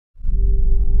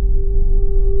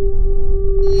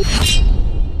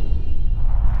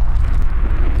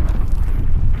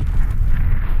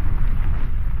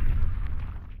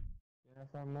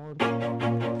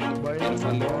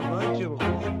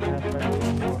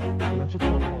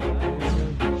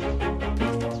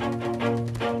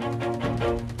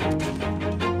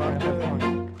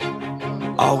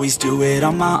Always do it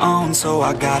on my own, so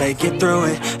I gotta get through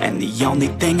it. And the only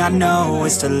thing I know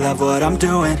is to love what I'm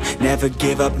doing. Never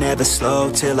give up, never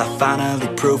slow, till I finally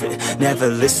prove it. Never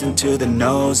listen to the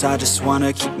no's, I just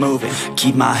wanna keep moving.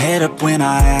 Keep my head up when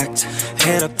I act,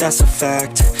 head up, that's a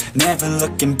fact. Never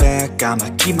looking back, I'ma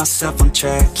keep myself on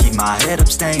track. Keep my head up,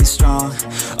 staying strong,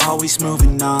 always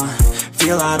moving on.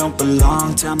 Feel I don't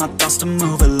belong, tell my thoughts to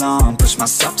move along. Push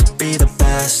myself to be the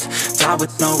best, die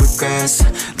with no regrets.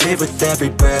 Live with every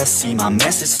breath, see my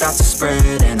message start to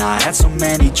spread. And I had so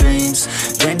many dreams,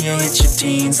 then you hit your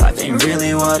teens. Life ain't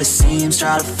really what it seems,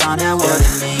 try to find out what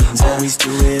it means. Always do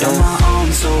it on my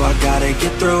own, so I gotta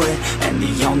get through it. And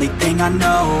the only thing I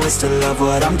know is to love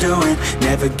what I'm doing.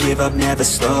 Never give up, never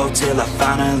slow, till I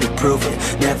finally prove it.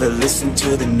 Never listen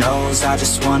to the no's, I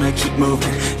just wanna keep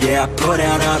moving. Yeah, I put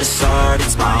out all this art,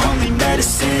 it's my only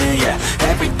medicine. Yeah,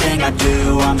 everything I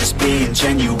do, I'm just being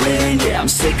genuine. Yeah, I'm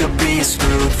sick of being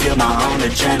screwed, feel my own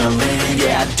adrenaline.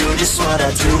 Yeah, I do just what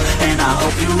I do, and I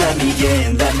hope you let me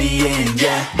in,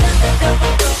 yeah.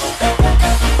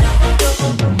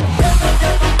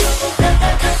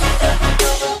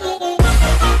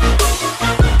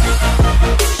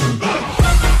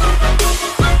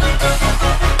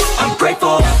 I'm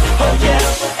grateful, oh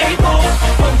yeah, able,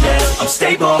 oh yeah, I'm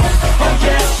stable, oh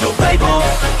yeah, no label,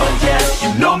 oh yeah,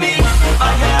 you know me,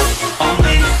 I have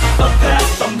only a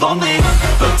path, I'm lonely,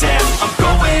 but damn, I'm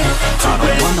going to win. I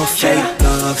don't want no fake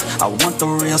love, I want the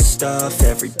real stuff.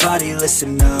 Everybody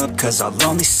listen up, cause I'll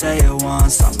only say it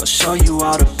once. I'm gonna show you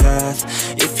all the path,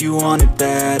 if you want it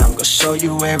bad. I'm gonna show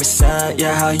you where it's at,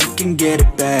 yeah, how you can get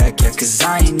it back. Yeah, cause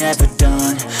I ain't never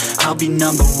done, I'll be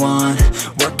number one.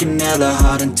 Working hella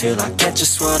hard until I get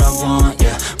just what I want,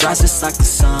 yeah. Rises like the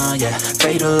sun, yeah,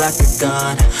 fatal like a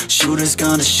gun. Shooter's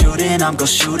gonna shoot and I'm gonna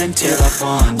shoot until I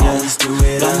won, yeah. Always do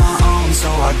it on my own, so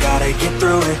I gotta get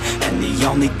through it. And the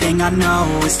only thing I know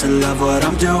is to love what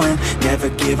I'm doing. Never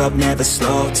give up, never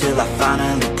slow, till I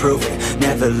finally prove it.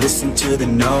 Never listen to the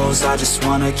no's, I just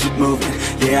wanna keep moving.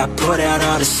 Yeah, I put out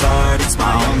all this art, it's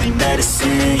my only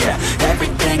medicine. Yeah,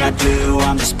 everything I do,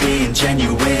 I'm just being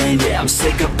genuine. Yeah, I'm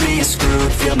sick of being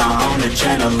screwed, feel my own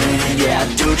adrenaline. Yeah,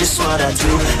 I do just what I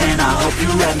do, and I hope you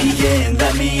let me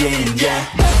in, yeah.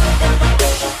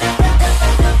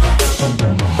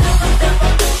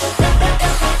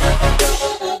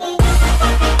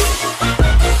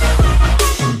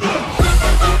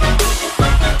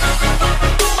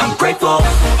 Grateful,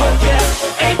 oh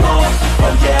yeah, able,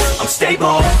 oh yeah, I'm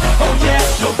stable, oh yeah,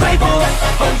 no label,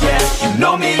 oh yeah, you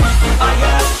know me, I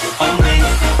have only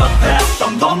a path,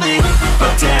 I'm lonely,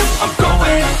 but damn, I'm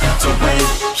going to win,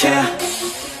 yeah.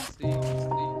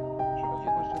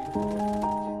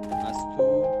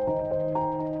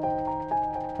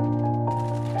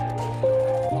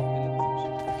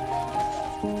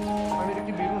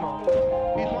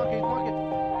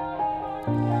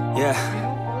 Yeah.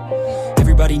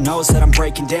 Everybody knows that I'm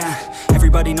breaking down.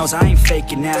 Everybody knows I ain't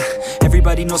faking now.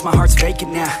 Everybody knows my heart's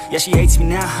vacant now. Yeah, she hates me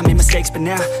now, I made mistakes, but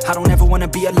now I don't ever wanna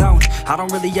be alone. I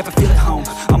don't really ever feel at home.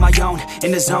 On my own,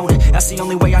 in the zone, that's the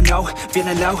only way I know.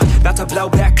 Feeling low, about to blow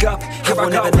back up. Here I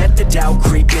won't ever let the doubt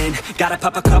creep in. Gotta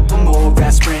pop a couple more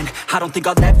aspirin. I don't think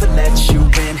I'll ever let you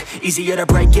in. Easier to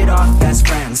break it off as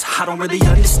friends. I don't really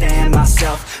understand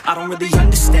myself, I don't really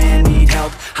understand, need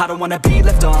help. I don't wanna be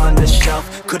left on the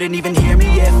shelf. Couldn't even hear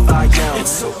me if I yelled.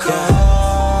 It's so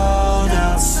cold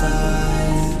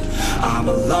outside, I'm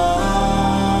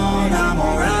alone, I'm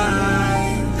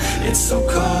alright. It's so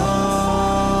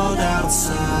cold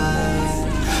outside,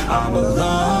 I'm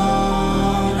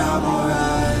alone, I'm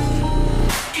alright.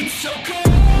 It's so cold.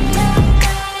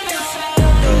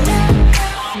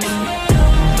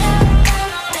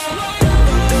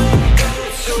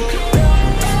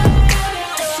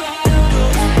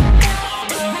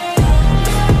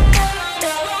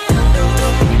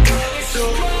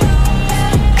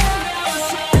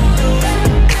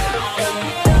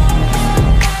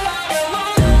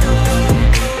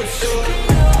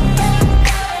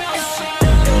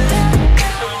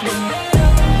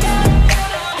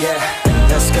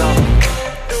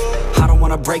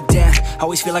 Break down,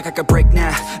 always feel like I could break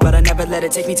now, but I never let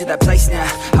it take me to that place now.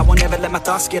 I won't ever let my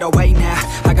thoughts get away now.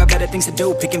 I got better things to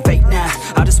do, picking fate now.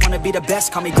 I just wanna be the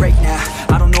best, call me great now.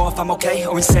 I don't know if I'm okay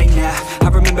or insane now. I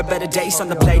remember better days on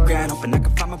the playground, hoping I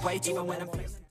can find my way even when I'm